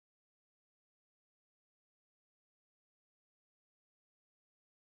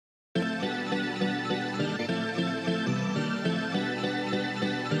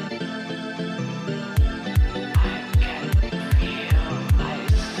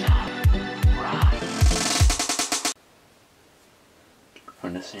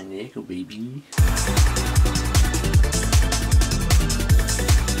to San Diego, baby.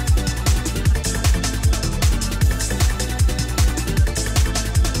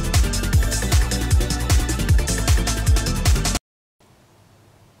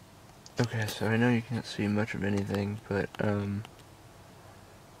 Okay, so I know you can't see much of anything, but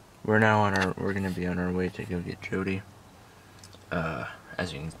we're gonna be on our way to go get Jody.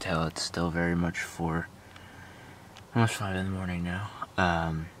 As you can tell, it's still very much almost 5 in the morning now.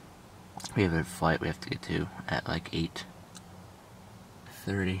 We have a flight we have to get to at like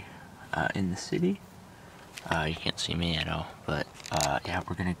 8:30 in the city. You can't see me at all, but yeah,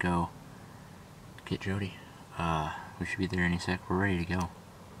 we're gonna go get Jody. We should be there any sec. We're ready to go.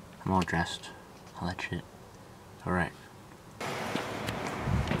 I'm all dressed, all that shit. Alright.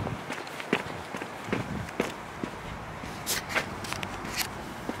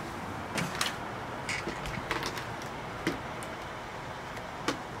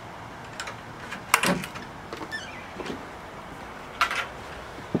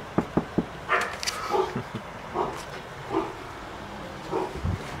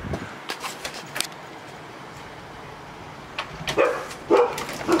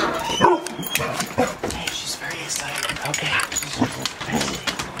 Okay.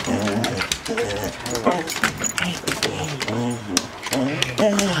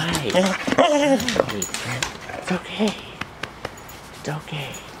 It's okay. It's okay.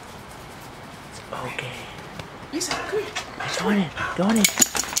 It's okay. Lisa, come here. Go on it. Go on it.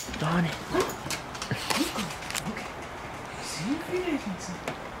 Go on it. Okay. See if you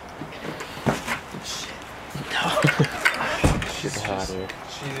She's hotter.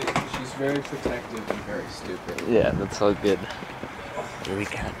 She's very protective and very stupid. Yeah, that's all good. Here we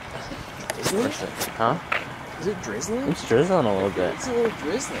go. Is it? Huh? Is it drizzling? It's drizzling a little bit. It's a little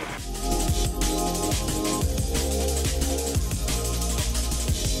drizzling.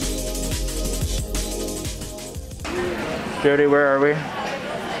 Jody, where are we?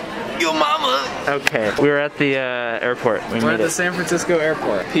 Yo mama! Okay, we were at the airport. We're at the San Francisco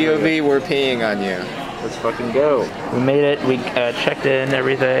airport. POV, we're peeing on you. Let's fucking go. We made it. We checked in,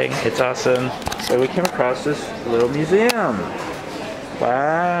 everything. It's awesome. So we came across this little museum.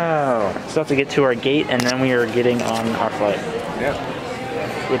 Wow. Still have to get to our gate, and then we are getting on our flight. Yep.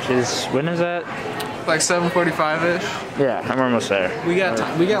 Which is, when is that? Like 7:45-ish. Yeah, I'm almost there. We got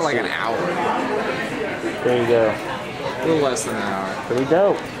like an hour. There you go. A little less than an hour. Pretty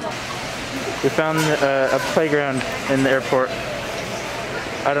dope. We found a playground in the airport.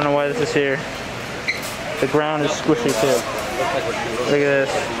 I don't know why this is here. The ground is squishy too. Look at this.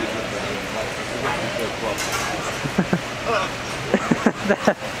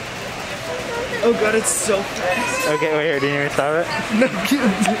 Oh god, it's so fast. Okay, wait here. Do you need me to stop it? No,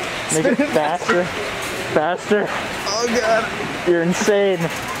 Make it faster. Faster. Oh god. You're insane.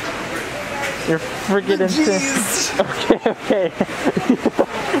 You're freaking insane. Okay.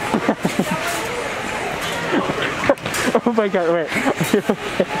 Oh my god, wait.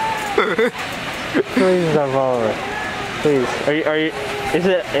 Please stop following. Please. Are you is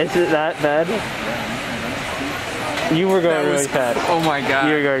it that bad? You were going really fast. Oh my god.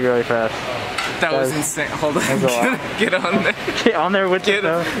 You were going really fast. That was insane. Hold on. Get on there. Get on there with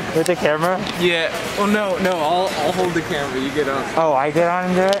the camera? Yeah. Oh no, I'll hold the camera. You get on. Oh, I get on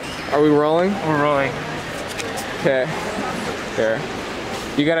and do it? Are we rolling? We're rolling. Okay. There.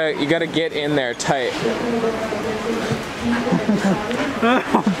 You gotta get in there tight.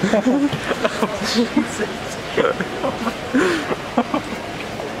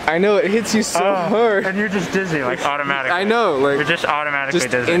 I know it hits you so hard. And you're just dizzy, like automatically. I know, like you're just automatically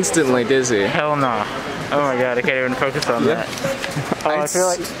just dizzy. instantly dizzy. Hell no. Oh my god, I can't even focus on that. Oh, I feel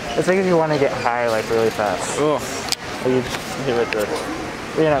like it's like if you want to get high like really fast. Oh. You just hit it there.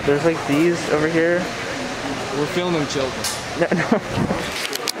 You know, there's like these over here. We're filming children.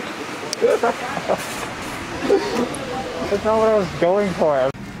 That's not what I was going for.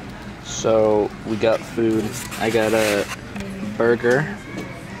 So we got food. I got a burger.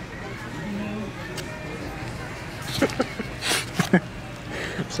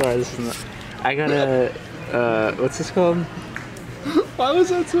 Sorry, this is not. I got a what's this called? Why was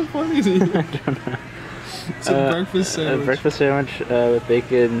that so funny to you? I don't know. It's a breakfast sandwich. A breakfast sandwich with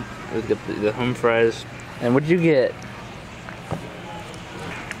bacon, with the home fries. And what did you get?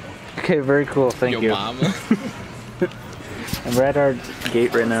 Okay, very cool. Thank you. Mama. And we're at our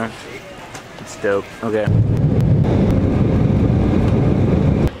gate right now. It's dope. Okay.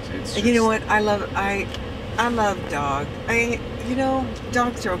 You know what? I love dog. You know,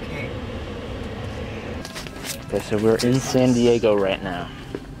 dogs are okay. Okay, so we're in San Diego right now.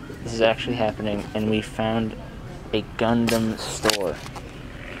 This is actually happening, and we found a Gundam store.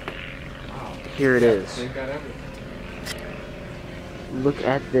 here it is. They've got everything. Look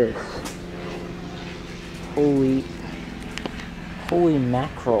at this. Holy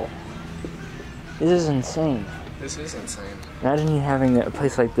mackerel. This is insane. This is insane. Imagine you having a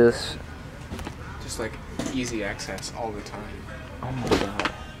place like this. Just like easy access all the time. Oh my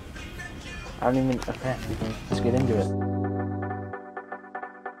god. I don't even, okay, let's get into it.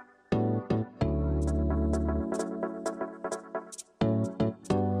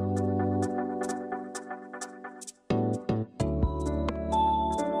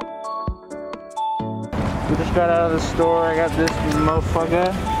 We just got out of the store. I got this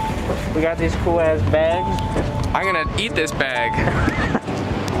motherfucker. We got these cool ass bags. I'm gonna eat this bag.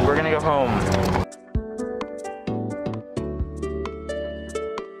 We're gonna go home.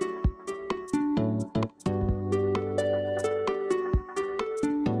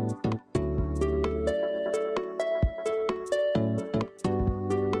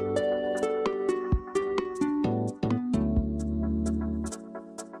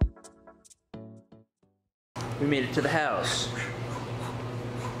 We made it to the house.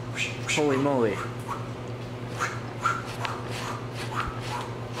 Holy moly.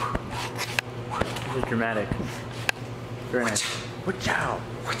 This is dramatic. Very nice. Watch out!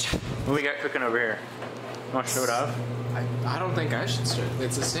 What we got cooking over here? You want to show it off? I don't think I should start.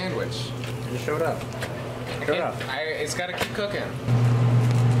 It's a sandwich. Just show it up. Show it up. It's gotta keep cooking.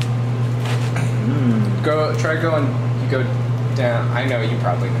 Try going, go down. I know you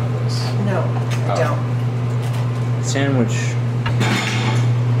probably know this. No, I don't. Sandwich.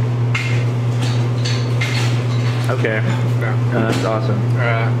 Okay. That's awesome.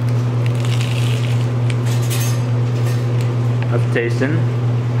 That's tasting.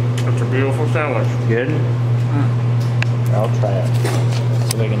 That's a beautiful sandwich. Good? I'll try it.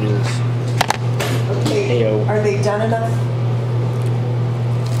 See if I can do this. Okay, Heyo. are they done enough?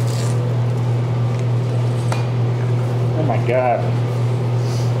 Oh my god.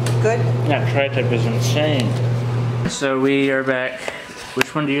 Good? That tri-tip is insane. So we are back.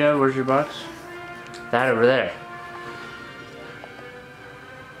 Which one do you have? Where's your box? That over there.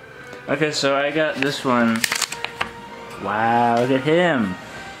 Okay, so I got this one. Wow, look at him.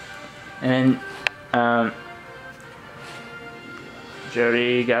 And then,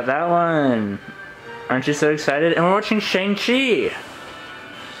 Jody got that one. Aren't you so excited? And we're watching Shang-Chi.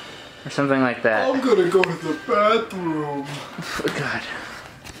 Or something like that. I'm gonna go to the bathroom. God.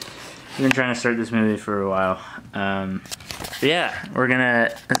 I've been trying to start this movie for a while. But yeah,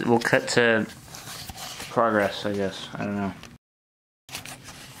 we'll cut to progress, I guess. I don't know.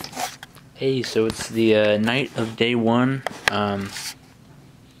 Hey, so it's the night of day one. I'm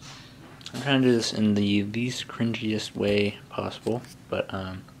trying to do this in the least cringiest way possible, but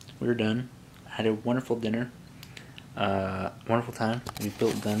we're done. I had a wonderful dinner. Wonderful time. We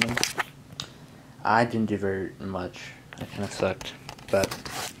built Gundam. I didn't do very much. I kind of sucked. But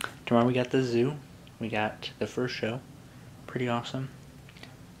tomorrow we got the zoo. We got the first show. Pretty awesome.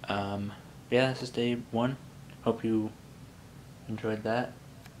 Yeah, this is day one. Hope you enjoyed that.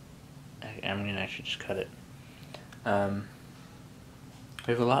 I'm gonna actually just cut it. We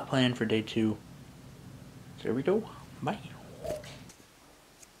have a lot planned for day two. So here we go. Bye.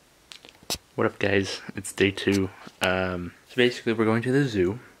 What up, guys? It's day two. So basically we're going to the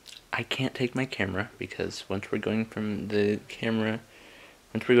zoo. I can't take my camera because once we're going from the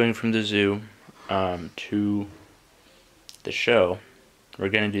zoo to the show, we're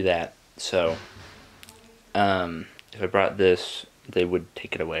gonna do that. So if I brought this, they would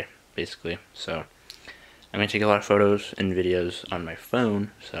take it away, basically. So I'm gonna take a lot of photos and videos on my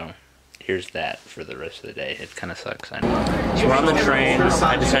phone, so here's that for the rest of the day. It kind of sucks, I know. So we're on the train.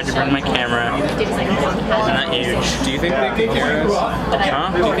 I decided to bring my camera. It's not huge. Do you think they can hear us?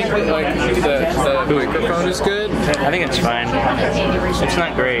 Huh? Do you think the microphone is good? I think it's fine. It's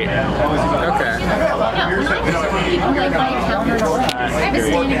not great. Okay.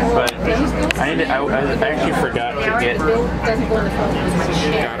 But I actually forgot to get.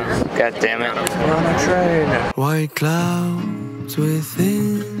 God damn it. We're on a train. White clouds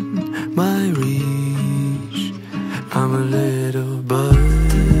within my reach. I'm a little buzzed.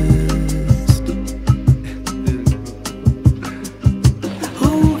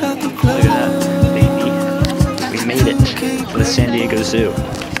 Who got the Look at that, baby. We made it to the San Diego Zoo.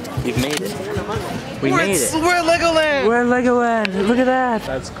 We've made it. We made it. We're at Legoland! We're at Legoland. Look at that.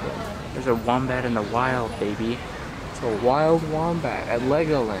 That's cool. There's a wombat in the wild, baby. It's a wild wombat at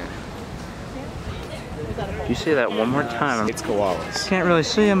Legoland. If you say that one more time, It's koalas. can't really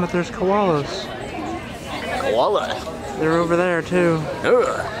see them, but there's koalas. Koala? They're over there too.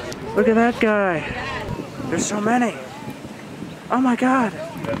 Look at that guy. There's so many. Oh my god.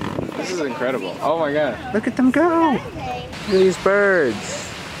 This is incredible. Oh my god. Look at them go. Look at these birds.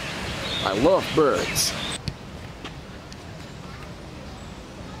 I love birds.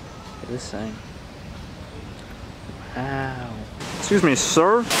 Look at this thing. Wow. Excuse me,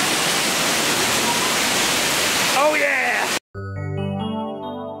 sir. Oh yeah!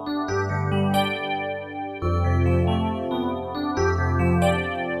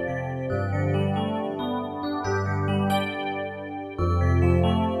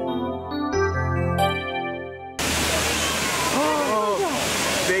 Oh,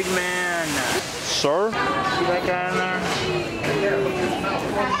 big man. Sir? See that guy in there?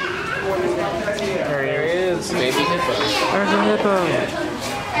 There he is. Baby hippo. There's a hippo.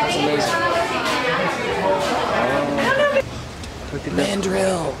 That's amazing. Look at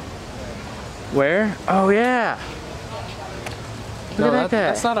Mandrill. Where? Oh yeah. Look No, at that guy.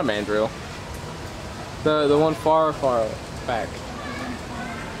 that's not a mandrill. The one far back.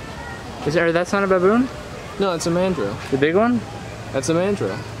 That's not a baboon? No, it's a mandrill. The big one? That's a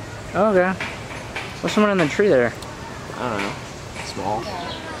mandrill. Oh, okay. What's the one in the tree there? I don't know. Small.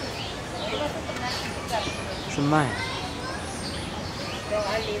 It's a mine.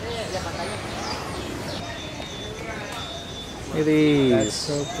 Look at these. That's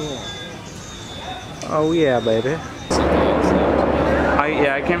so cool. Oh yeah, baby.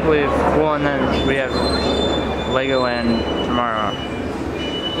 I can't believe. Well, and then we have Legoland tomorrow.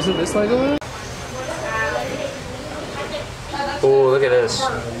 Isn't this Legoland? Oh, look at this.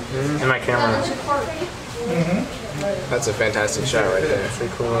 In my camera. That's a fantastic shot right there. It's a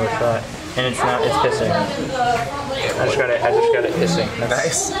cool little shot. And it's not. It's pissing. I just got it hissing.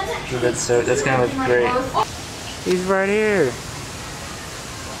 That's gonna look great. He's right here.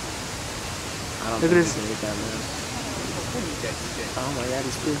 Look at this. Oh my god,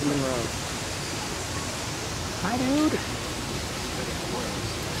 he's proving me wrong. Hi, dude.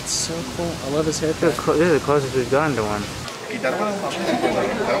 It's so cool. I love his haircut. This is the closest we've gotten to one. I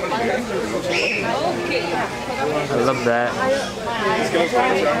love that.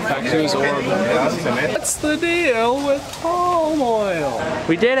 Back to his orb. What's the deal with palm oil?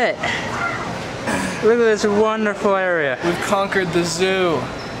 We did it! Look at this wonderful area. We've conquered the zoo.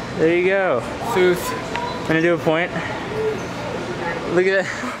 There you go. Footh. Gonna do a point. Look at that.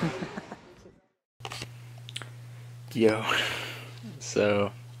 Yo.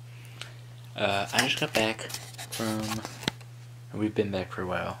 So, I just got back from. We've been back for a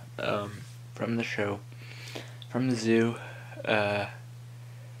while. From the show, from the zoo. We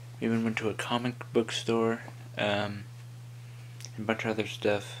even went to a comic book store. And a bunch of other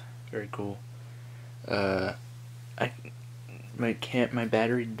stuff. Very cool. My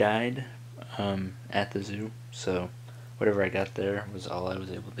battery died at the zoo, so whatever I got there was all I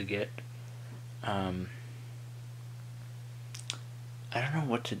was able to get. I don't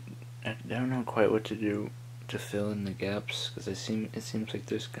know quite what to do to fill in the gaps, because it seems like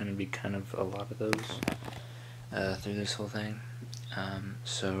there's going to be kind of a lot of those through this whole thing.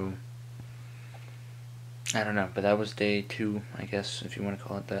 So I don't know, but that was day 2, I guess, if you want to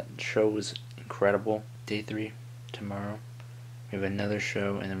call it that. The show was incredible. Day 3, tomorrow, we have another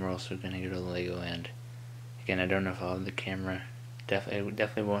show, and then we're also going to go to Legoland. Again, I don't know if I'll have the camera.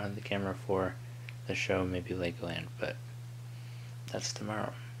 Definitely won't have the camera for the show, maybe Legoland, but that's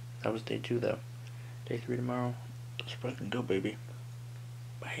tomorrow. That was day 2, though. Day 3 tomorrow. Let's fucking go, baby.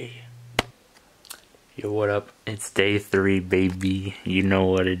 Bye. Yo, what up? It's day 3, baby. You know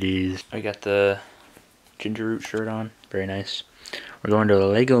what it is. I got the ginger root shirt on. Very nice. We're going to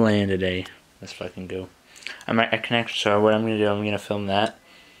Legoland today. Let's fucking go. So what I'm going to do, I'm going to film that.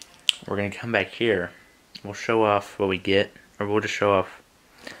 We're going to come back here. We'll show off what we get. Or we'll just show off.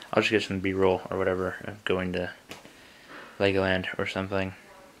 I'll just get some B-roll or whatever of going to Legoland or something.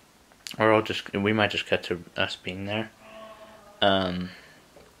 Or we might just cut to us being there. And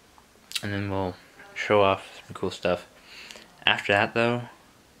then we'll show off some cool stuff. After that, though,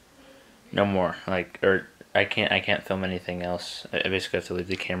 no more. I can't film anything else. I basically have to leave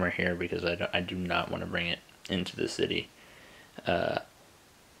the camera here because I do not want to bring it into the city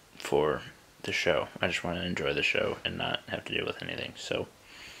for the show. I just want to enjoy the show and not have to deal with anything. So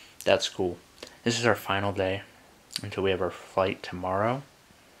that's cool. This is our final day until we have our flight tomorrow,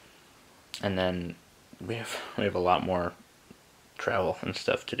 and then we have a lot more travel and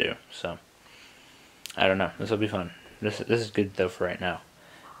stuff to do. So I don't know. This will be fun. This is good though for right now.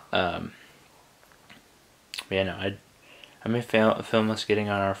 Yeah, no, I may film us getting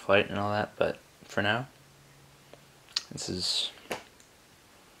on our flight and all that, but for now, this is.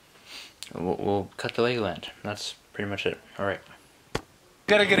 We'll cut to Legoland. That's pretty much it. All right.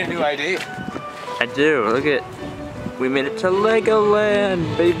 Gotta get a new ID. I do. Look at We made it to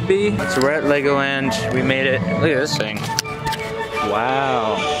Legoland, baby. So we're at Legoland. We made it. Look at this thing.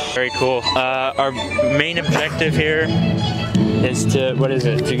 Wow. Very cool. Our main objective here is to, what is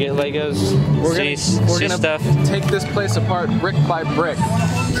it? To get Legos? We're see gonna stuff. take this place apart brick by brick.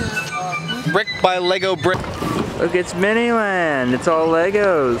 Brick by Lego brick. Look, it's Miniland. It's all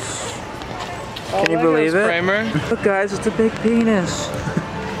Legos. Can you believe it? Kramer. Look, guys, it's a big penis.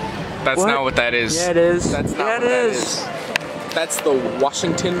 That's What? not what that is. Yeah, it is. That's not yeah, what it that is. That's the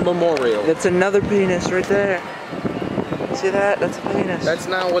Washington Memorial. That's another penis right there. See that? That's a penis. That's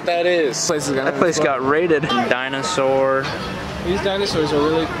not what that is. That place got raided. Dinosaur. These dinosaurs are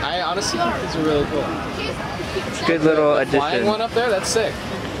really, I honestly think these are really cool. It's a good little Flying addition. one up there, that's sick.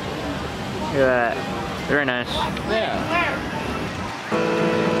 Look at that. Very nice. Yeah.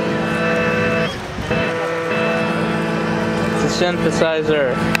 It's a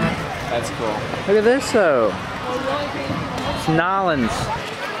synthesizer. That's cool. Look at this though. It's Nolans.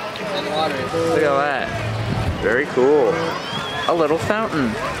 And water. Look at that. Very cool. A little fountain.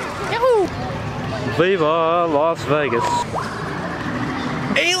 Yahoo! Viva Las Vegas.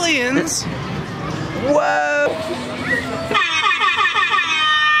 Aliens! Whoa!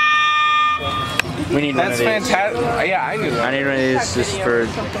 We need That's one of these. fantastic. Yeah, I knew that. I need one of these just for.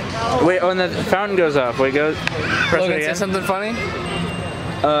 Wait, oh, and the fountain goes off. Wait, go. Press Logan, it say again. something funny?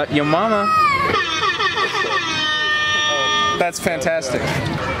 Your mama. That's fantastic.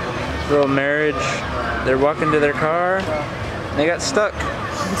 Little marriage. They're walking to their car. They got stuck.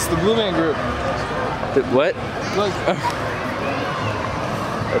 It's the Blue Man Group. What? Look.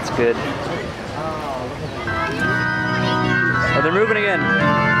 That's good. Oh, they're moving again.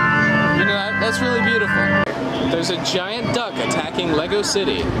 You know, that's really beautiful. There's a giant duck attacking Lego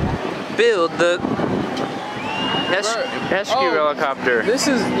City. Build the rescue Oh. helicopter. This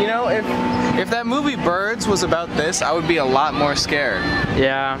is, you know, if that movie Birds was about this, I would be a lot more scared.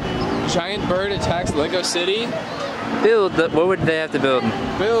 Yeah. Giant bird attacks Lego City. Build the. What would they have to build?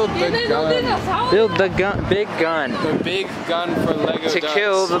 Build the gun. Build the gun. Big gun. The big gun for Lego To ducks.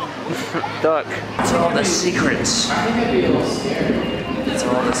 kill the duck. It's all the secrets. It's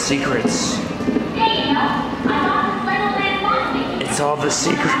all the secrets. It's all the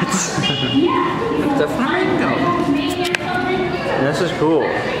secrets. The flamingo. This is cool.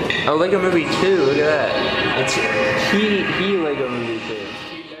 Oh, Lego Movie 2, look at that. It's he Lego Movie 2.